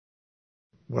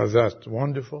Was that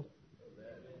wonderful?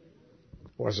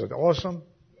 Was it awesome?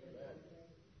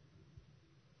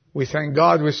 We thank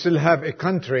God we still have a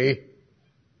country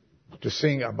to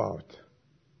sing about.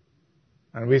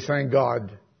 And we thank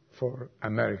God for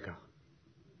America.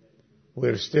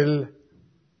 We're still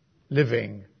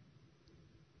living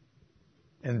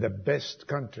in the best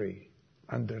country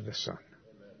under the sun.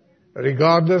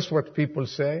 Regardless what people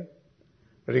say,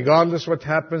 regardless what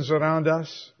happens around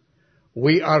us,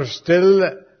 we are still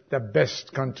the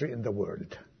best country in the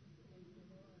world.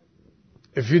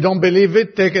 If you don't believe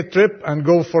it, take a trip and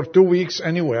go for 2 weeks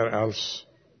anywhere else.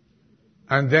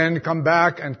 And then come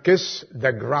back and kiss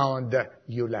the ground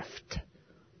you left.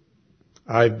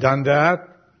 I've done that,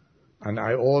 and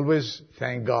I always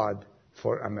thank God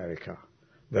for America,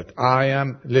 that I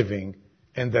am living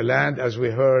in the land, as we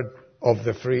heard, of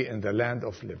the free, in the land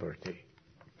of liberty.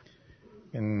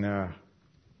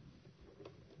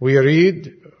 We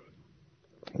read,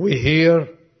 we hear,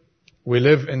 we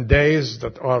live in days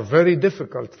that are very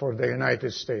difficult for the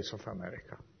United States of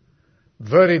America.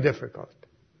 Very difficult.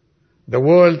 The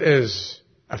world is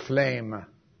aflame,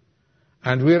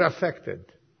 and we're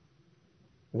affected.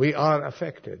 We are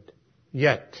affected.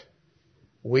 Yet,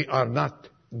 we are not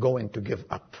going to give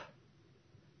up.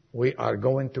 We are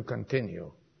going to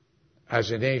continue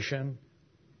as a nation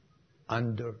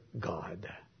under God.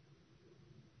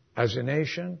 As a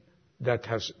nation that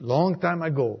has long time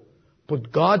ago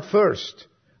put God first,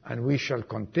 and we shall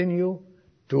continue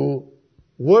to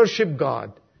worship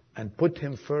God and put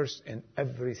Him first in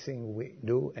everything we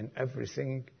do and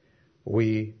everything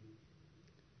we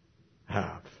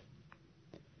have.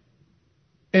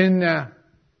 In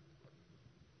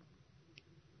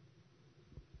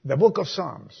the book of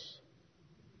Psalms,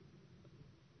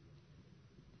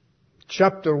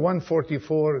 chapter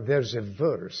 144, there's a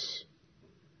verse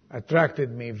attracted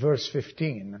me, verse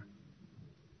 15.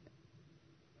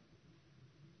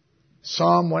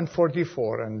 Psalm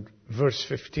 144 and verse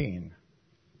 15.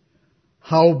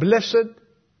 How blessed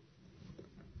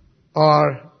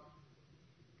are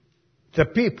the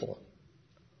people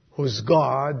whose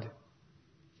God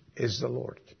is the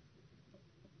Lord.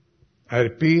 I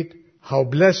repeat, how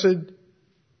blessed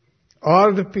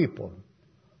are the people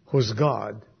whose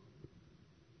God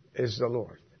is the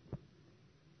Lord.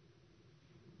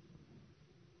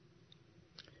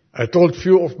 I told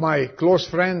few of my close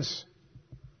friends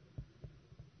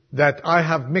that I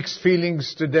have mixed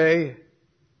feelings today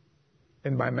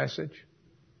in my message.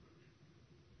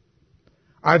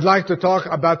 I'd like to talk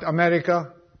about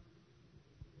America.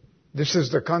 This is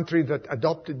the country that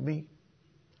adopted me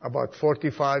about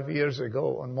 45 years ago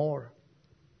or more.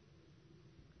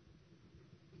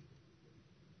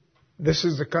 This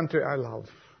is the country I love.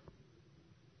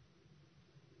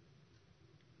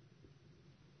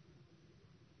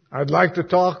 I'd like to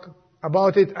talk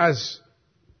about it as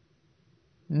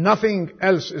nothing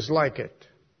else is like it.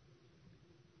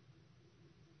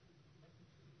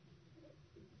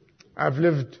 I've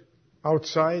lived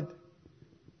outside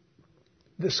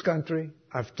this country.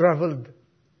 I've traveled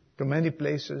to many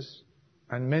places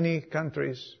and many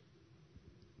countries.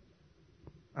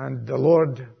 And the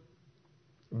Lord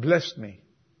blessed me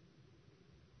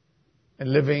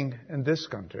in living in this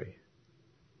country.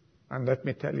 And let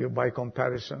me tell you, by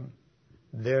comparison,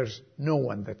 there's no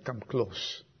one that comes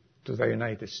close to the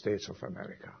United States of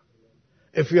America.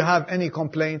 If you have any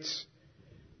complaints,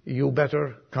 you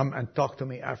better come and talk to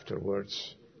me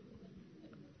afterwards.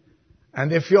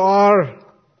 And if you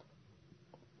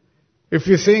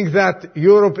think that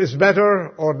Europe is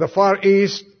better, or the Far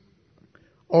East,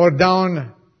 or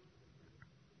down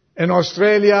in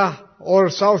Australia, or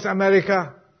South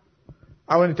America,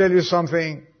 I want to tell you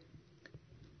something.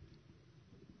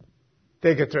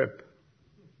 Take a trip.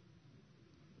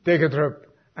 Take a trip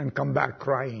and come back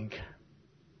crying.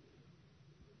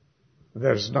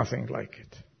 There's nothing like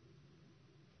it.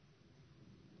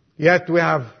 Yet we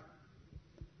have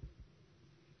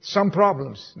some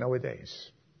problems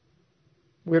nowadays.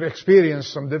 We've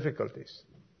experienced some difficulties.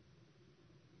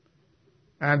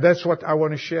 And that's what I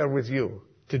want to share with you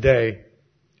today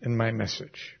in my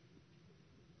message.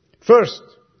 First,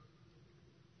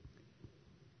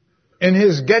 in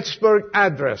his Gettysburg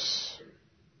Address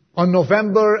on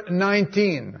November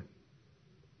 19,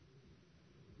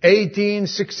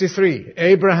 1863,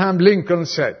 Abraham Lincoln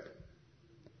said,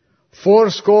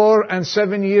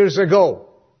 67 years ago,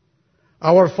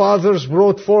 our fathers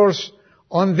brought forth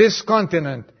on this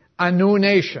continent a new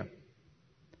nation,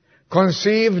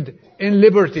 conceived in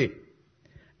liberty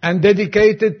and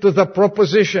dedicated to the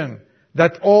proposition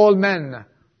that all men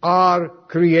are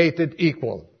created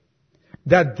equal.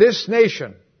 That this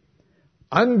nation,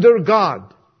 under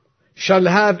God, shall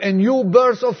have a new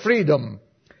birth of freedom,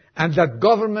 and that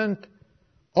government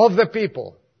of the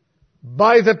people,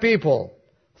 by the people,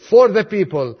 for the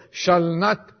people, shall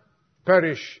not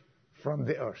perish from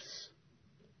the earth.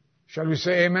 Shall we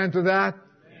say amen to that?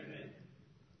 Amen.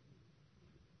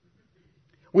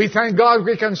 We thank God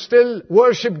we can still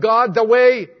worship God the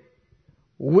way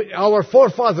our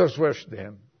forefathers worshipped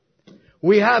Him.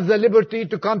 We have the liberty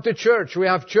to come to church. We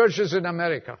have churches in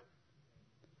America.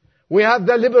 We have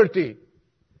the liberty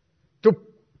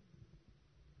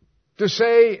to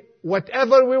say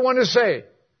whatever we want to say,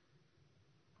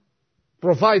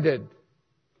 provided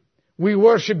we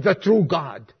worship the true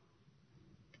God,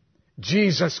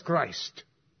 Jesus Christ.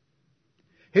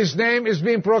 His name is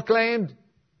being proclaimed,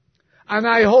 and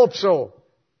I hope so.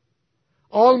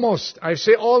 Almost, I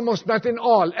say almost, not in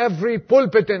all, every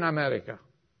pulpit in America.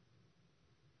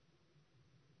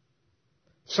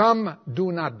 Some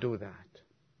do not do that.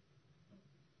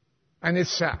 And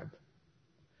it's sad.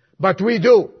 But we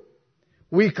do.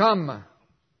 We come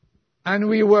and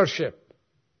we worship.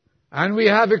 And we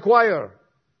have a choir.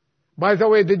 By the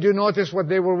way, did you notice what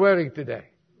they were wearing today?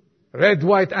 Red,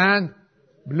 white, and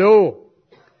blue.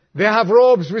 They have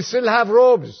robes. We still have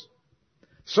robes.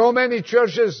 So many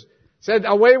churches said,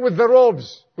 away with the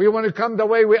robes. We want to come the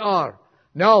way we are.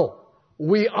 No,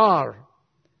 we are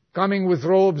coming with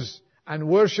robes and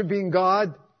worshiping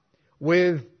God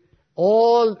with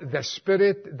all the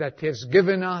Spirit that He has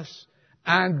given us,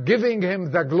 and giving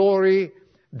Him the glory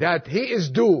that He is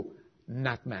due,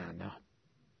 not man.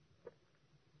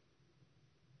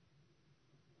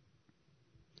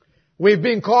 We've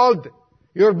been called,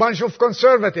 you're a bunch of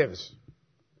conservatives.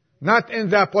 Not in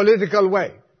the political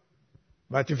way.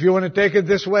 But if you want to take it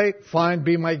this way, fine,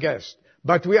 be my guest.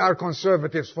 But we are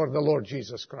conservatives for the Lord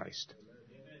Jesus Christ.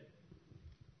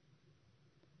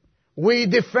 We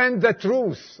defend the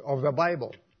truth of the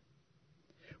Bible.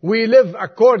 We live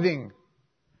according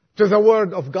to the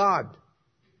Word of God.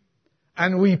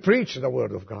 And we preach the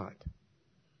Word of God.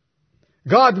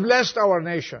 God blessed our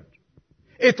nation.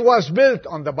 It was built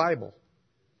on the Bible,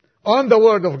 on the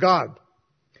Word of God.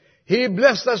 He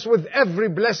blessed us with every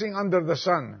blessing under the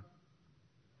sun.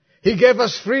 He gave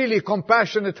us freely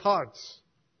compassionate hearts,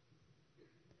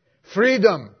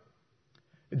 freedom,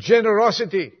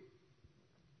 generosity,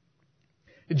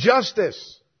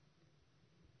 justice,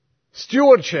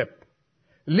 stewardship,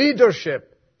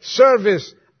 leadership,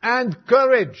 service, and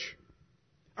courage.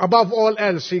 Above all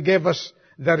else, He gave us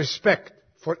the respect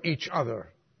for each other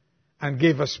and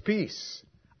gave us peace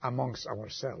amongst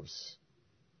ourselves.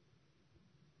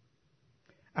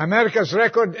 America's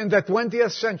record in the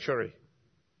 20th century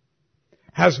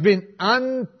has been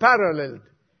unparalleled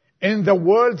in the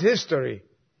world history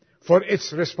for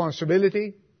its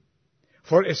responsibility,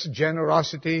 for its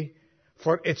generosity,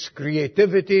 for its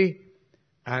creativity,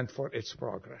 and for its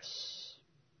progress.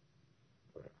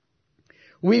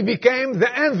 We became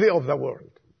the envy of the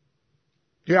world.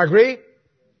 Do you agree?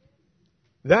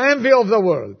 The envy of the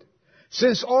world.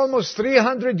 Since almost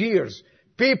 300 years,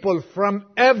 people from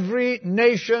every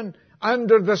nation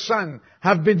under the sun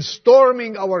have been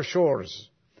storming our shores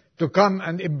to come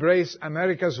and embrace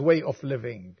America's way of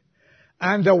living.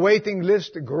 And the waiting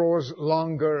list grows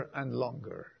longer and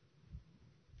longer.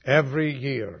 Every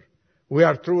year. We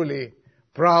are truly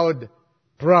proud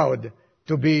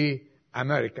to be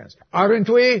Americans. Aren't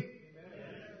we? Yes.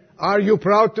 Are you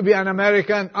proud to be an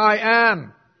American? I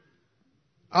am.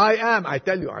 I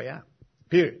tell you I am.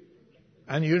 Period.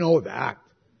 And you know that.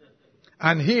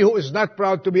 And he who is not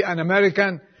proud to be an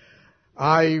American,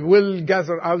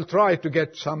 I'll try to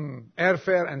get some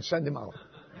airfare and send him out.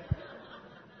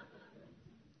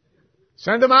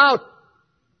 Send him out.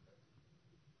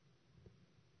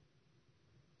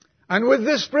 And with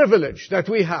this privilege that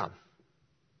we have,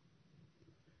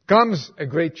 comes a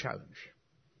great challenge.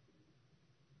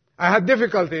 I had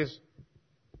difficulties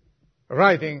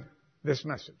writing this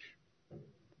message.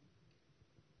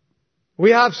 We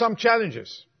have some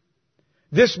challenges.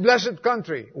 This blessed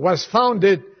country was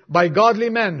founded by godly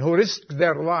men who risked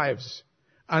their lives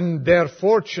and their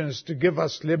fortunes to give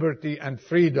us liberty and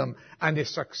freedom and a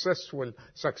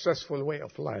successful way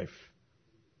of life.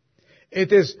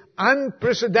 It is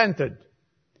unprecedented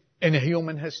in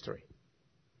human history.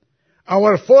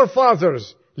 Our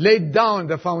forefathers laid down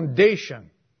the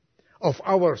foundation of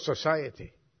our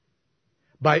society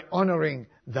by honoring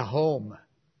the home,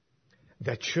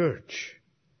 the church,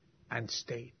 and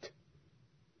state.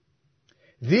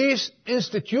 These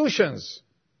institutions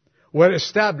were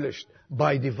established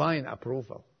by divine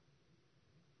approval.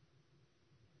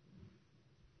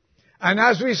 And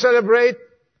as we celebrate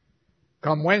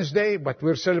come Wednesday, but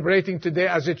we're celebrating today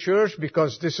as a church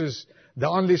because this is the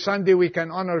only Sunday we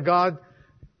can honor God.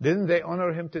 Didn't they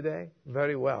honor Him today?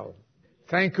 Very well.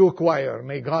 Thank you, choir.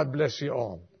 May God bless you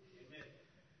all.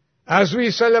 As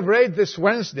we celebrate this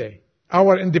Wednesday,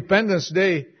 our Independence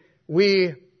Day,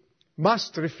 we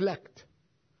must reflect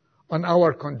on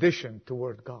our condition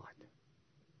toward God.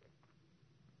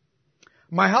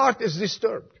 My heart is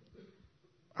disturbed,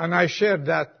 and I shared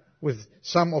that with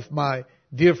some of my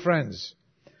dear friends.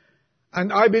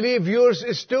 And I believe yours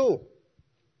is too,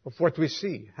 of what we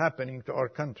see happening to our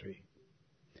country.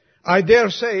 I dare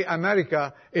say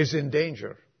America is in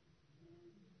danger.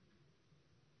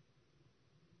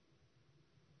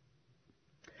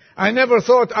 I never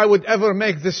thought I would ever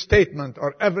make this statement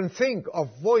or even think of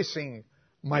voicing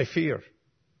my fear.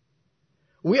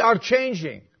 We are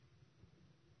changing.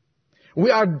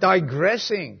 We are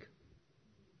digressing.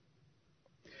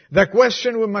 The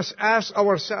question we must ask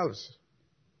ourselves,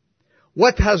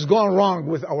 what has gone wrong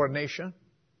with our nation?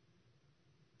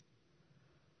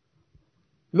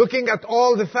 Looking at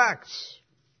all the facts,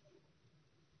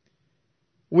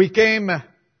 we came,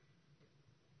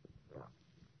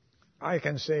 I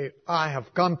can say, I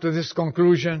have come to this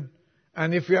conclusion,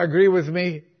 and if you agree with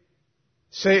me,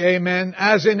 say amen.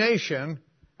 As a nation,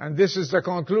 and this is the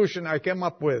conclusion I came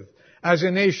up with, as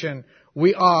a nation,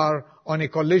 we are on a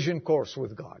collision course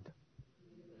with God.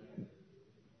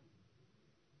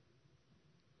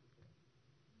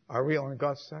 Are we on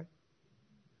God's side?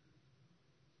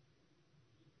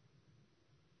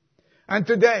 And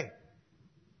today,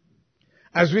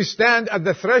 as we stand at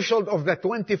the threshold of the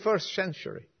 21st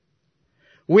century,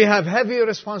 we have heavy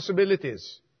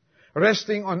responsibilities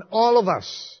resting on all of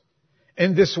us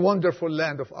in this wonderful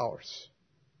land of ours.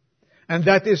 And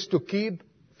that is to keep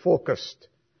focused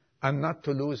and not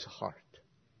to lose heart.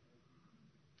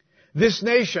 This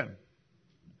nation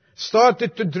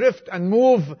started to drift and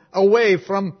move away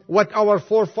from what our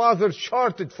forefathers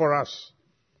charted for us.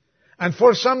 And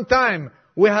for some time,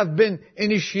 we have been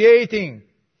initiating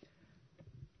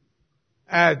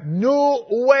a new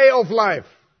way of life.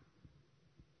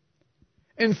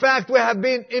 In fact, we have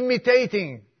been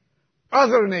imitating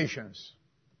other nations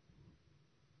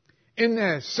in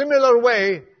a similar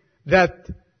way that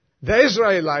the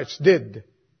Israelites did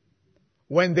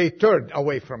when they turned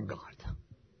away from God.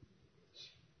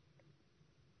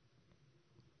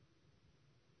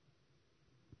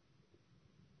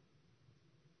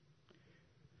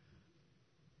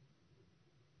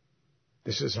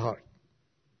 This is hard.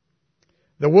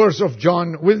 The words of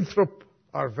John Winthrop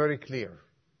are very clear.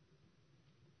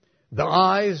 The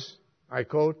eyes, I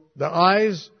quote, the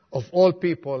eyes of all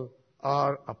people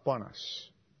are upon us,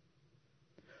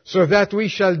 so that we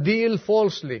shall deal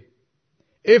falsely,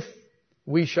 if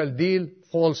we shall deal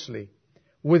falsely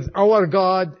with our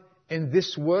God in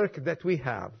this work that we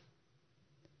have,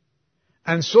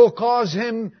 and so cause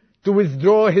Him to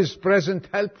withdraw His present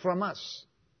help from us,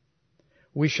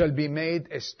 we shall be made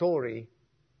a story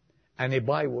and a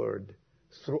byword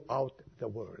throughout the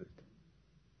world.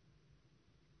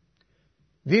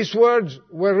 These words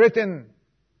were written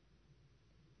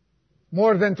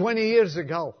more than 20 years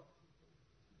ago.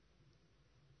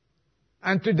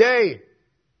 And today,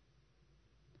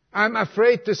 I'm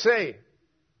afraid to say,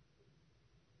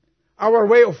 our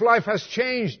way of life has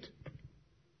changed.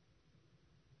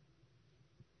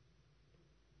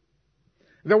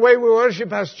 The way we worship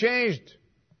has changed.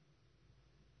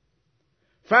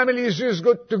 Families used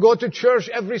to go to church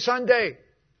every Sunday.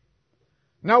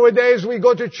 Nowadays, we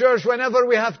go to church whenever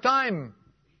we have time.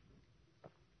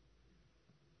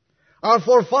 Our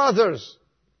forefathers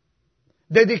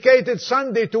dedicated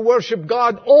Sunday to worship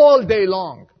God all day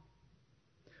long.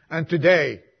 And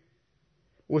today,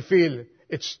 we feel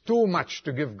it's too much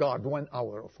to give God 1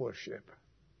 hour of worship.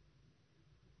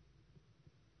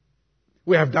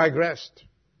 We have digressed.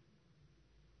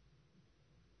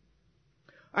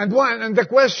 And the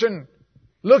question,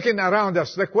 looking around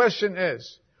us, the question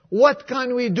is, what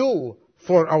can we do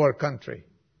for our country?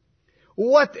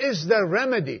 What is the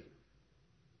remedy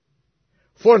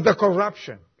for the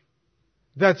corruption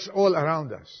that's all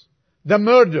around us? The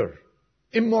murder,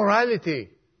 immorality,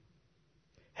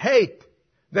 hate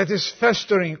that is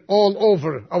festering all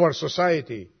over our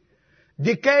society.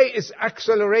 Decay is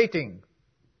accelerating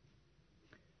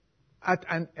at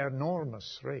an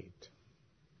enormous rate.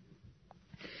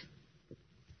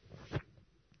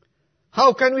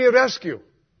 How can we rescue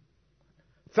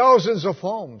thousands of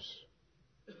homes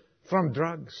from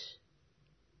drugs,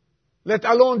 let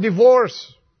alone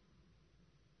divorce,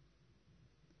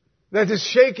 that is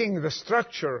shaking the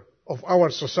structure of our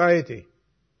society,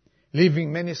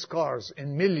 leaving many scars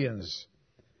in millions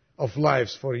of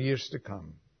lives for years to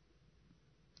come.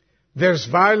 There's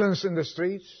violence in the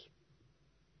streets,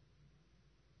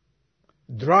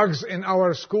 drugs in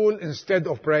our school instead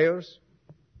of prayers,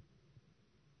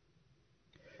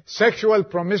 sexual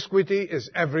promiscuity is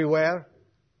everywhere,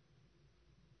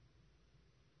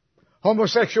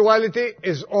 homosexuality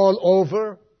is all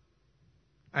over,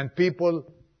 and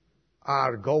people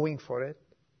are going for it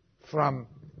from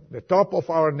the top of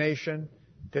our nation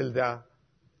till the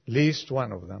least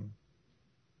one of them.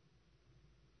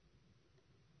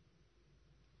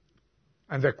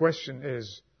 And the question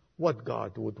is, what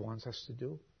God would want us to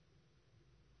do?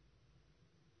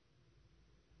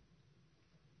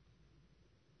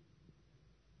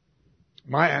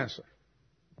 My answer,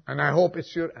 and I hope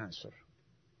it's your answer.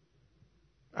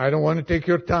 I don't want to take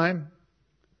your time.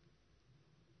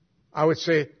 I would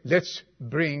say, let's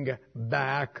bring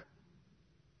back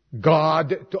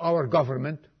God to our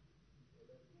government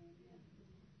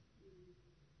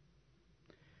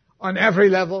on every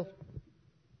level,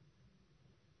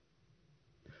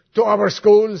 to our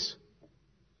schools,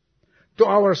 to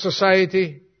our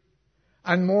society,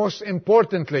 and most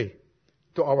importantly,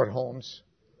 to our homes.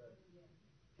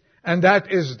 And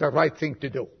that is the right thing to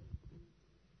do.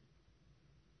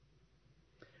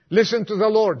 Listen to the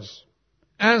Lord's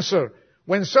answer.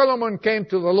 When Solomon came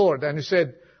to the Lord and he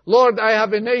said, Lord, I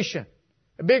have a nation,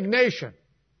 a big nation.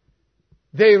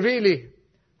 They really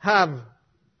have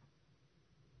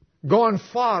gone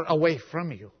far away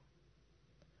from you.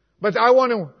 But I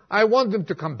want them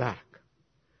to come back.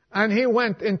 And he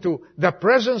went into the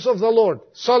presence of the Lord,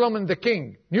 Solomon the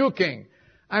king, new king,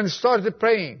 and started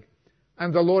praying.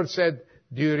 And the Lord said,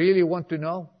 do you really want to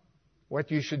know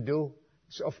what you should do?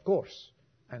 So, of course.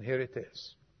 And here it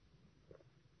is.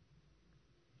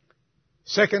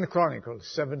 2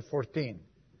 Chronicles 7:14.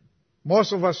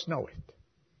 Most of us know it.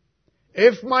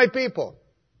 If my people,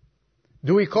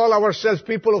 do we call ourselves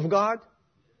people of God?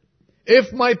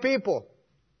 If my people,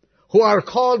 who are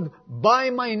called by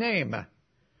my name,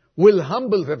 will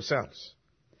humble themselves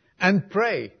and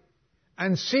pray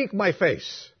and seek my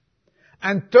face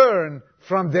and turn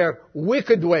from their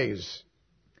wicked ways,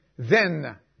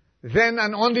 then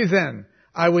and only then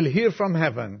I will hear from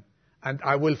heaven and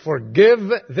I will forgive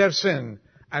their sin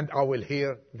and I will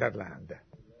heal their land.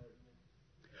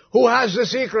 Who has the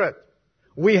secret?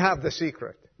 We have the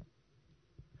secret.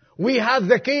 We have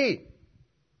the key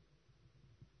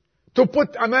to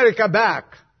put America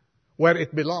back where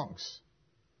it belongs.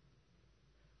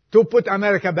 To put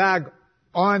America back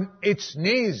on its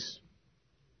knees.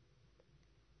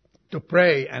 To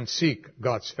pray and seek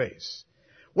God's face.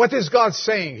 What is God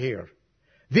saying here?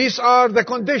 These are the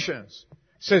conditions.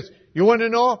 He says, you want to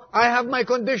know? I have my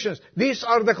conditions. These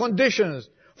are the conditions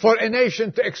for a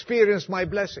nation to experience my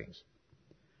blessings.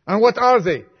 And what are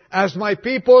they? As my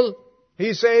people,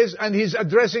 he says, and he's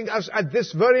addressing us at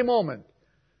this very moment.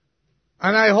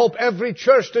 And I hope every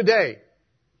church today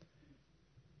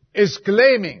is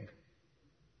claiming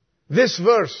this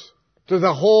verse to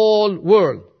the whole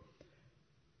world.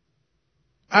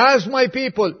 As my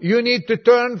people, you need to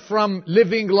turn from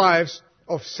living lives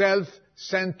of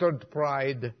self-centered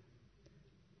pride.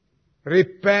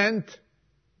 Repent,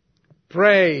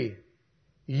 pray,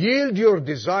 yield your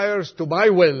desires to my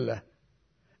will,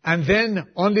 and then,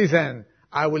 only then,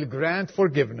 I will grant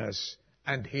forgiveness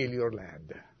and heal your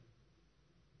land.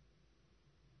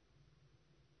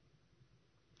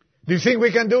 Do you think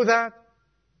we can do that?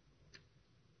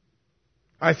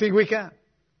 I think we can.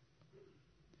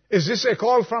 Is this a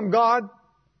call from God?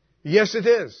 Yes, it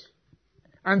is.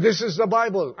 And this is the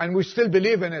Bible, and we still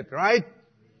believe in it, right?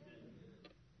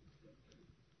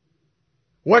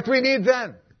 What we need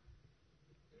then?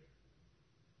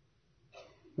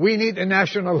 We need a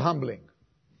national humbling.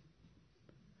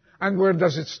 And where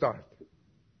does it start?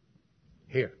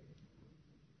 Here.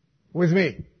 With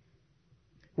me.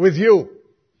 With you.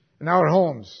 In our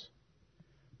homes.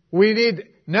 We need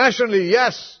nationally,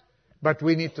 yes, but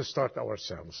we need to start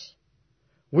ourselves.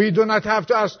 We do not have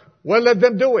to ask, well, let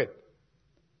them do it.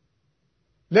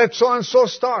 Let so-and-so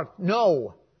start.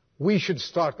 No, we should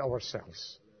start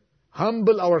ourselves.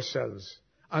 Humble ourselves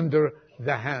under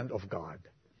the hand of God.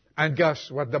 And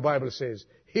guess what the Bible says?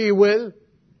 He will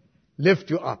lift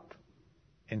you up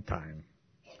in time.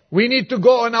 We need to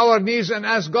go on our knees and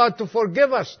ask God to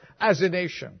forgive us as a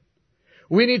nation.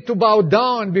 We need to bow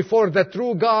down before the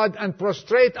true God and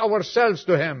prostrate ourselves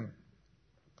to Him.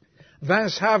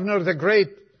 Vance Havner, the great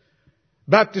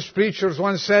Baptist preacher,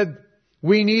 once said,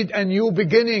 we need a new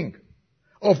beginning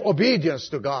of obedience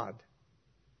to God.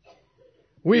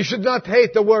 We should not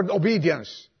hate the word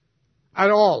obedience at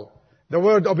all. The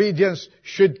word obedience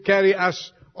should carry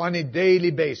us on a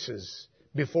daily basis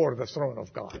before the throne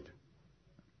of God.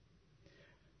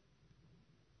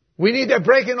 We need a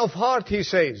breaking of heart, he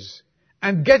says,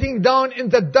 and getting down in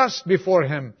the dust before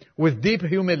him with deep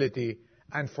humility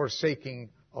and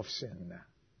forsaking of sin.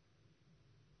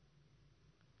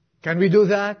 Can we do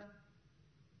that?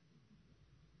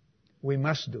 We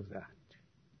must do that.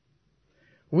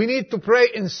 We need to pray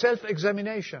in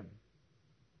self-examination,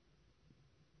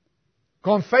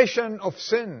 confession of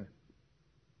sin,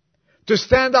 to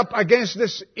stand up against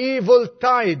this evil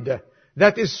tide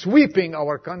that is sweeping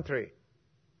our country.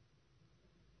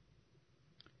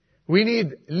 We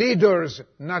need leaders,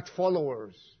 not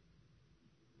followers.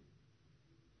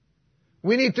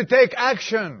 We need to take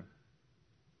action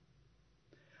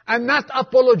and not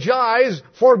apologize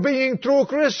for being true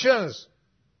Christians.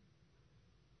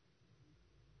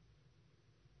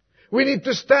 We need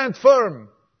to stand firm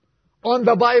on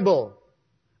the Bible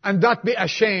and not be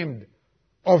ashamed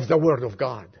of the Word of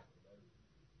God.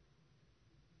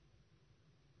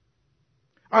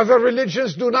 Other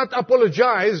religions do not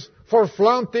apologize for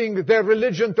flaunting their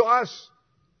religion to us.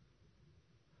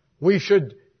 We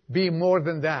should be more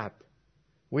than that.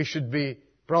 We should be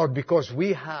proud because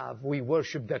we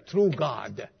worship the true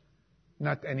God,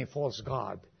 not any false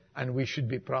God, and we should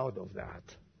be proud of that.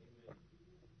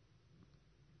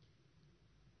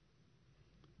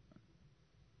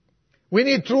 We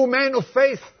need true men of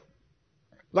faith,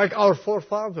 like our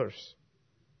forefathers,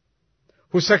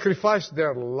 who sacrificed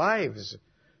their lives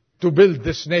to build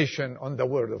this nation on the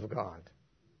Word of God.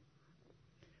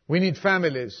 We need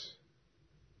families.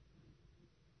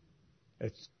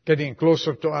 It's getting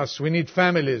closer to us. We need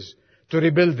families to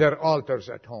rebuild their altars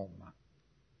at home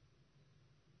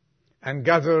and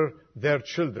gather their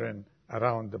children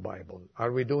around the Bible.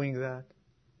 Are we doing that?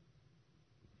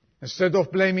 Instead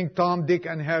of blaming Tom, Dick,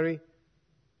 and Harry,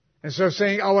 instead of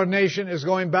saying our nation is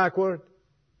going backward,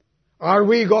 are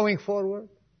we going forward?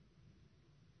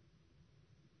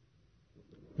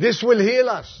 This will heal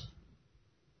us.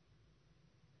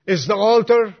 Is the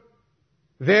altar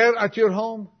there at your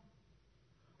home?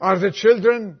 Are the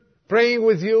children praying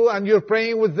with you and you're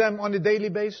praying with them on a daily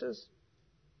basis?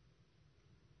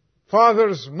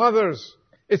 Fathers, mothers,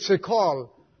 it's a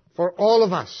call for all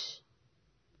of us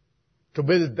to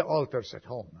build the altars at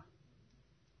home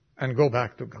and go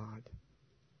back to God.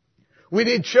 We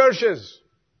need churches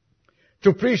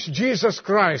to preach Jesus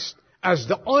Christ as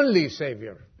the only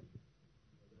Savior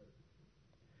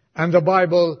and the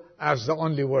Bible as the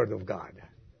only Word of God.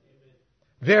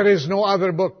 There is no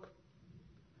other book.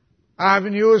 I have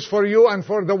news for you and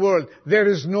for the world. There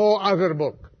is no other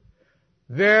book.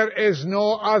 There is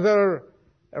no other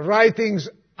writings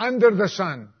under the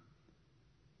sun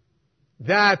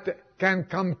that can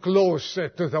come close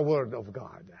to the Word of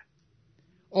God.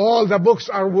 All the books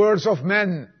are words of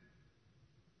men,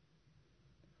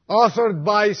 authored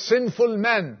by sinful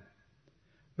men.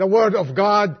 The Word of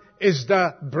God is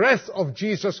the breath of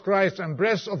Jesus Christ and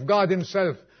breath of God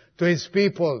Himself to His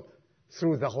people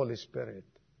through the Holy Spirit.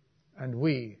 And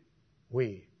we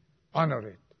honor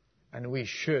it, and we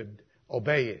should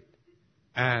obey it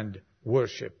and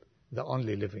worship the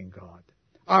only living God.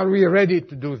 Are we ready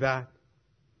to do that?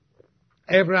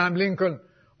 Abraham Lincoln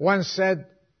once said,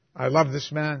 I love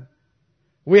this man,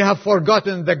 we have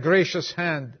forgotten the gracious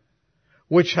hand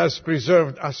which has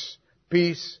preserved us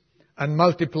peace and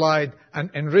multiplied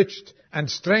and enriched and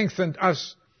strengthened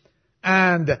us,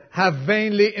 and have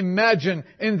vainly imagined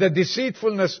in the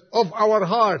deceitfulness of our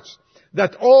hearts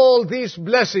that all these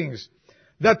blessings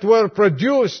that were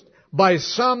produced by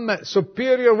some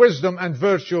superior wisdom and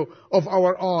virtue of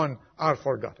our own are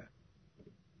forgotten.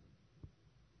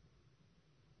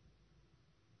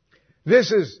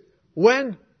 This is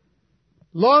when,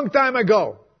 long time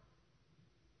ago,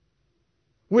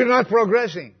 we're not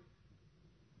progressing.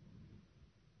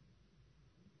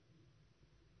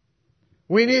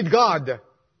 We need God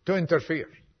to interfere.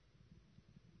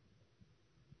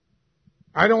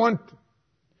 I don't want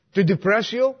to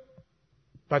depress you,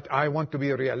 but I want to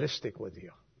be realistic with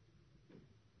you.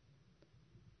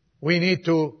 We need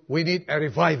a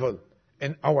revival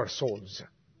in our souls.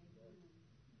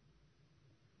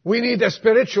 We need a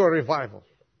spiritual revival.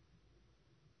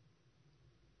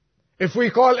 If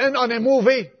we call in on a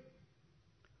movie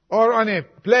or on a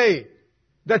play,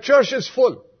 the church is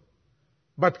full.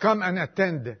 But come and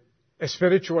attend a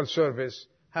spiritual service,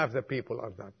 half the people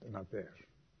are not there.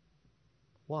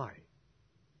 Why?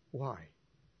 Why?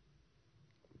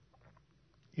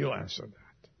 You answer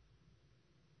that.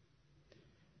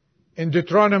 In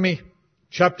Deuteronomy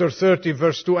chapter 30,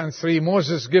 verse 2 and 3,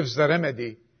 Moses gives the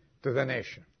remedy to the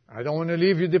nation. I don't want to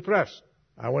leave you depressed.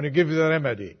 I want to give you the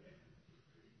remedy.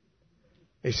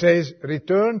 He says,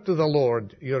 return to the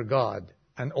Lord your God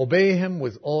and obey Him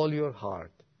with all your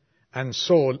heart and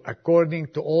soul according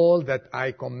to all that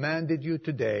I commanded you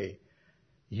today,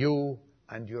 you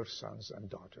and your sons and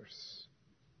daughters.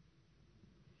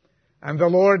 And the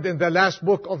Lord in the last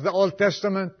book of the Old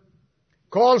Testament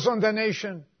calls on the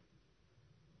nation.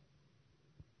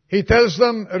 He tells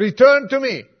them, return to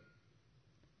me.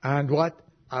 And what?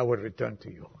 I will return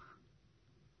to you.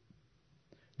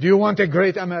 Do you want a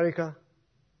great America?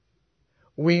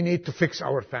 We need to fix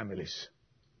our families.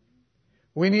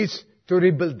 We need to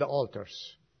rebuild the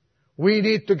altars. We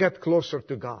need to get closer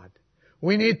to God.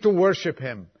 We need to worship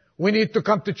Him. We need to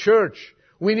come to church.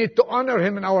 We need to honor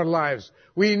Him in our lives.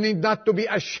 We need not to be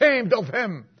ashamed of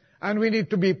Him. And we need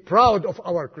to be proud of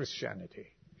our Christianity.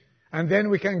 And then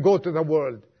we can go to the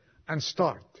world and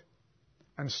start.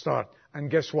 And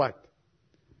guess what?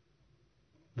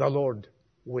 The Lord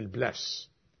will bless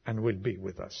and will be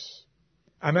with us.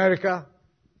 America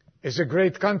is a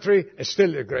great country, is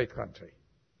still a great country.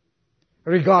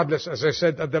 Regardless, as I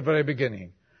said at the very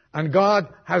beginning. And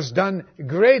God has done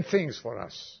great things for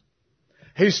us.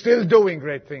 He's still doing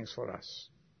great things for us.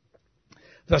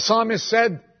 The psalmist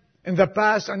said in the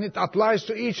past, and it applies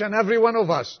to each and every one of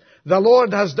us, the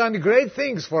Lord has done great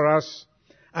things for us,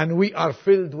 and we are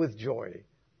filled with joy.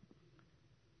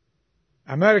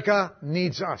 America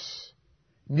needs us,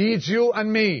 needs you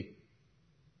and me.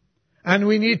 And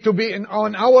we need to be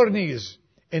on our knees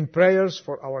in prayers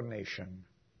for our nation.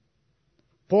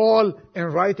 Paul, in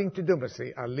writing to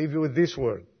Timothy, I'll leave you with this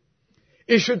word,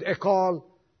 issued a call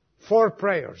for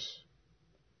prayers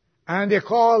and a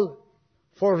call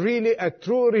for really a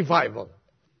true revival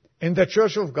in the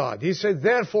church of God. He said,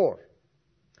 therefore,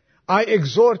 I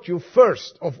exhort you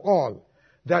first of all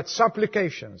that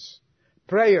supplications,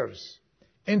 prayers,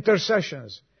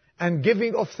 intercessions, and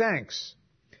giving of thanks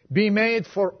be made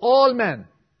for all men,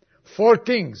 for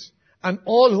kings, and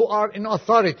all who are in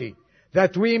authority,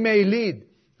 that we may lead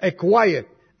a quiet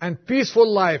and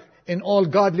peaceful life in all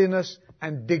godliness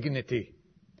and dignity.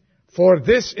 For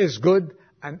this is good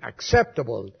and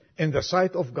acceptable in the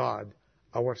sight of God,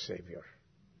 our Savior.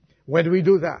 When we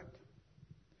do that,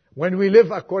 when we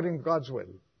live according to God's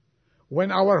will,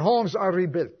 when our homes are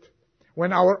rebuilt,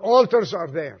 when our altars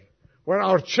are there, when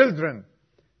our children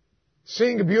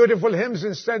sing beautiful hymns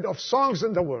instead of songs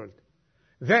in the world,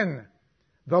 then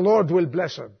the Lord will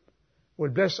bless us,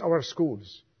 will bless our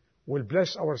schools, will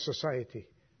bless our society,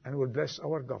 and will bless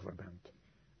our government.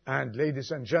 And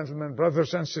ladies and gentlemen,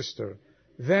 brothers and sisters,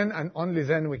 then and only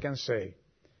then we can say,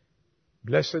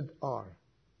 blessed are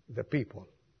the people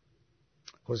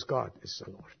whose God is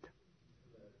the Lord.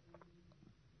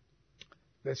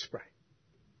 Let's pray.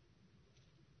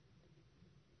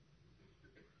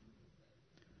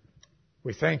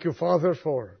 We thank you, Father,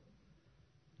 for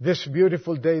this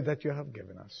beautiful day that you have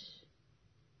given us.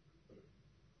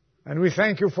 And we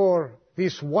thank you for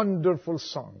these wonderful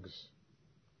songs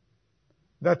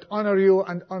that honor you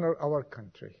and honor our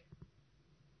country.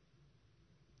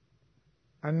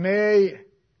 And may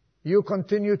you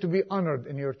continue to be honored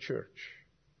in your church,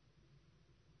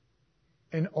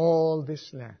 in all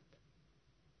this land.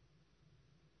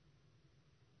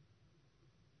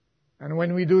 And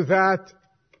when we do that,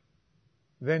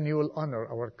 then you will honor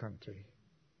our country.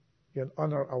 You'll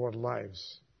honor our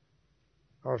lives,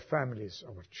 our families,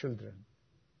 our children.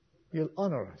 You'll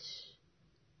honor us.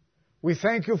 We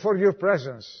thank you for your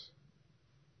presence.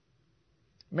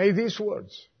 May these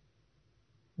words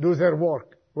do their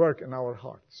work in our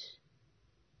hearts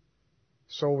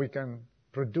so we can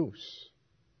produce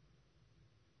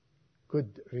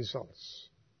good results,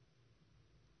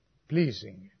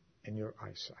 pleasing in your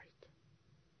eyesight.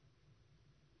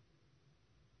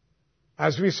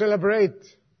 As we celebrate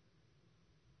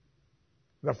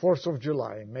the 4th of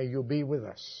July, may you be with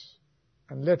us.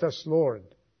 And let us, Lord,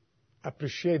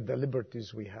 appreciate the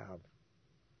liberties we have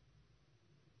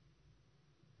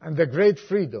and the great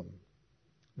freedom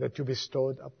that you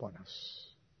bestowed upon us.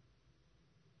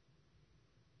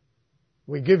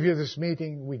 We give you this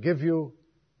meeting. We give you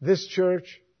this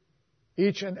church,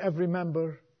 each and every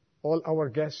member, all our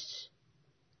guests,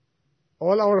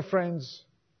 all our friends.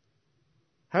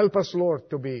 Help us, Lord,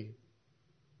 to be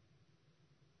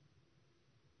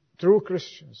true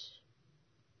Christians,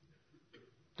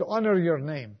 to honor your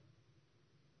name,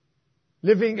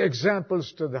 living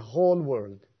examples to the whole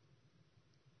world.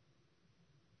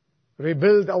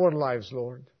 Rebuild our lives,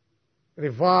 Lord.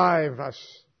 Revive us.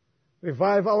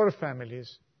 Revive our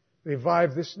families.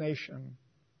 Revive this nation.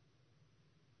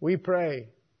 We pray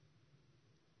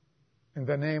in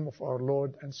the name of our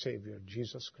Lord and Savior,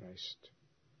 Jesus Christ.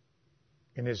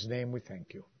 In His name we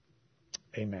thank you.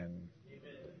 Amen.